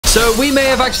So we may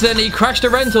have accidentally crashed a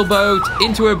rental boat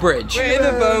into a bridge. We're in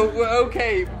the boat, we're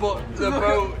okay, but the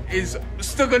boat is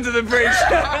stuck under the bridge.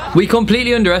 We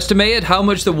completely underestimated how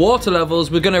much the water levels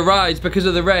were going to rise because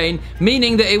of the rain,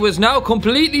 meaning that it was now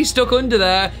completely stuck under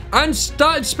there and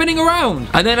started spinning around.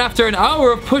 And then after an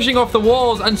hour of pushing off the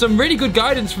walls and some really good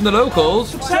guidance from the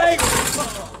locals,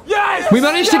 yes! We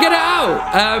managed to get it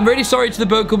out. I'm really sorry to the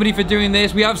boat company for doing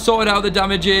this. We have sorted out the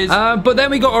damages, but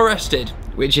then we got arrested,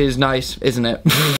 which is nice, isn't it?